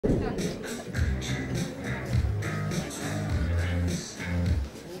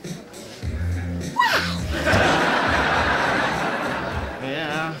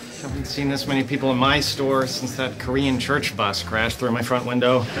seen this many people in my store since that Korean church bus crashed through my front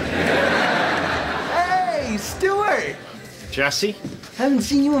window. Hey, Stuart! Jesse? Haven't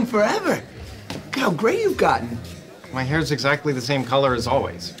seen you in forever. Look how gray you've gotten. My hair's exactly the same color as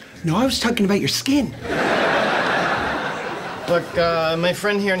always. No, I was talking about your skin. Look, my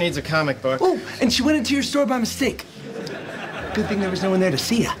friend here needs a comic book. Oh, and she went into your store by mistake. Good thing there was no one there to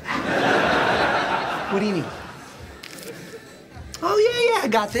see ya. What do you need? Oh, yeah, I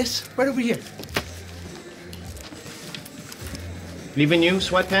got this. Right over here. Even you,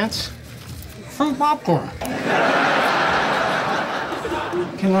 sweatpants? Some popcorn.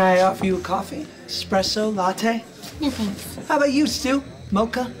 Can I offer you a coffee? Espresso, latte? No thanks. How about you, Stu?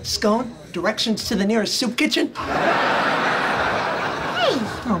 Mocha, scone, directions to the nearest soup kitchen? Hey!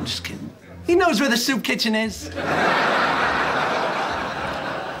 Oh, I'm just kidding. He knows where the soup kitchen is.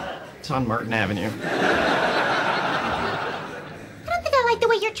 It's on Martin Avenue. I don't think I like the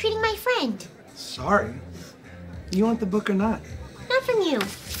way you're treating my friend. Sorry. You want the book or not? Not from you.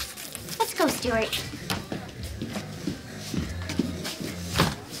 Let's go, Stuart.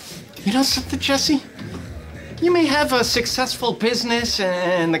 You know something, Jesse? You may have a successful business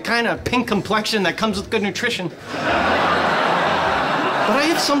and the kind of pink complexion that comes with good nutrition. But I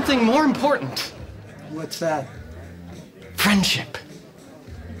have something more important. What's that? Friendship.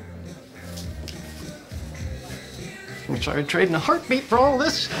 Which I would trade in a heartbeat for all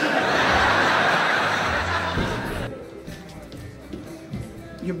this.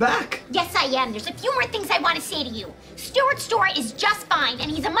 You're back. Yes, I am. There's a few more things I want to say to you. Stuart's store is just fine, and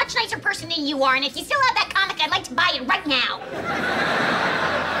he's a much nicer person than you are, and if you still have that comic, I'd like to buy it right now.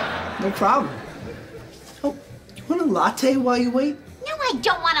 No problem. Oh, you want a latte while you wait? No, I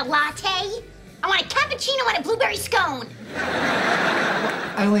don't want a latte. I want a cappuccino and a blueberry scone.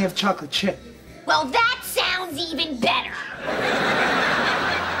 I only have chocolate chip. Well, that sounds even better.